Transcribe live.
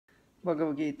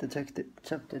Bhagavad Gita, chapter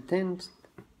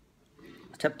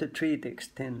 3,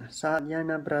 text 10.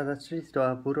 Sadhyana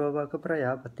pratasritva purovaka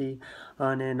prayapati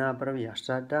anena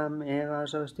pravyasadam eva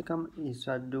sostikam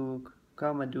isaduk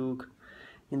kamaduk.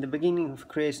 In the beginning of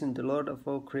creation, the Lord of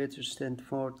all creatures sent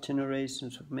forth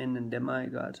generations of men and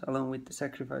demigods, along with the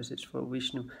sacrifices for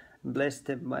Vishnu, and blessed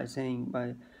them by saying,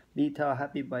 Be thou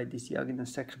happy by this yagna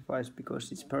sacrifice,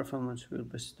 because its performance will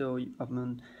bestow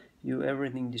upon you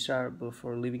everything desirable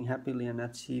for living happily and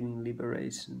achieving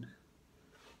liberation.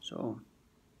 So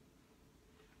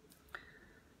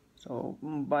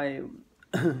by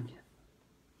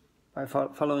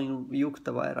following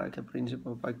Yukta Vairagya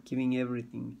principle, by giving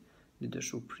everything to the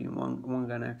Supreme, one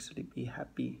can actually be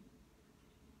happy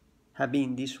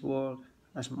in this world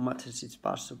as much as it's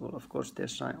possible. Of course,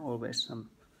 there's always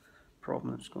some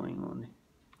problems going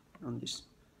on this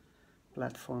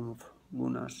platform of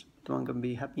gunas, but one can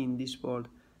be happy in this world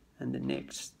and the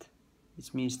next,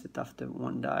 which means that after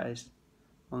one dies,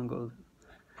 one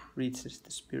reaches the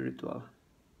spiritual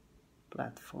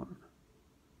platform,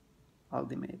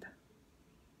 ultimate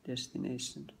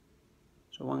destination.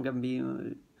 So one can be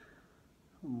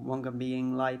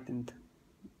enlightened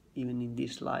even in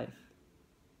this life,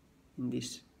 in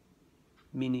this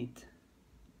minute.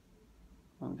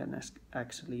 One can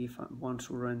actually, if one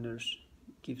surrenders,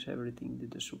 gives everything to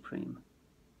the Supreme.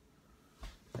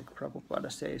 Like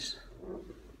Prabhupada says,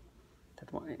 that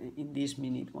in this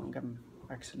minute one can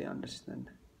actually understand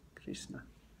Krishna.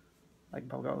 Like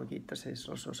Bhagavad Gita says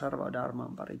also, Sarva Dharma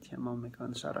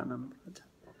Parithyamamekam Saranam Vraja.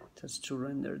 Just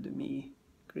surrender to me.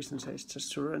 Krishna says,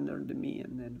 just surrender to me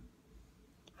and then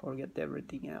forget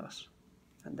everything else.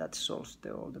 And that solves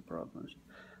all the problems.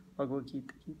 Bhagavad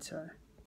Gita.